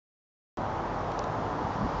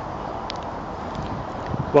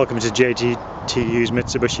Welcome to Hughes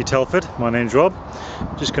Mitsubishi Telford. My name's Rob.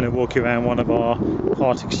 Just going to walk you around one of our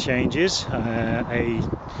part exchanges, a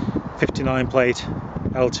 59 plate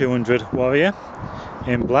L200 Warrior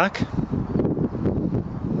in black.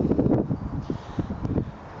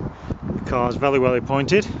 The car's very well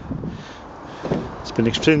appointed. It's been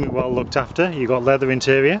extremely well looked after. You've got leather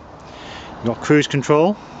interior, you've got cruise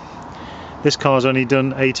control. This car's only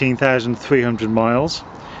done 18,300 miles.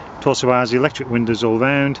 It also has electric windows all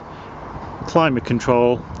round, climate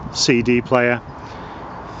control, CD player.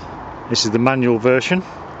 This is the manual version.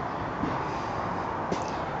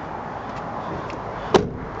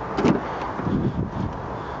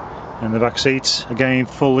 And the back seats, again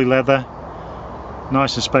fully leather,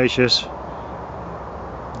 nice and spacious.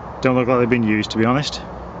 Don't look like they've been used, to be honest.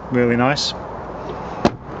 Really nice.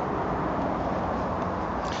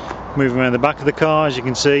 Moving around the back of the car, as you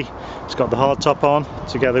can see, it's got the hard top on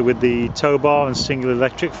together with the tow bar and single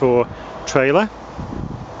electric for trailer.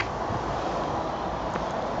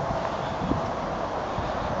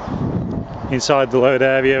 Inside the load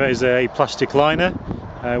area is a plastic liner,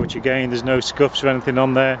 which again there's no scuffs or anything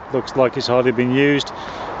on there. Looks like it's hardly been used.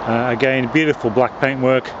 Again, beautiful black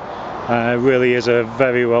paintwork. Really is a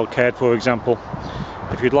very well cared for example.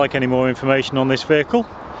 If you'd like any more information on this vehicle,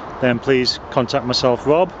 then please contact myself,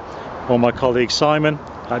 Rob, or my colleague Simon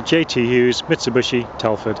at JT Hughes Mitsubishi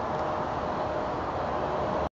Telford.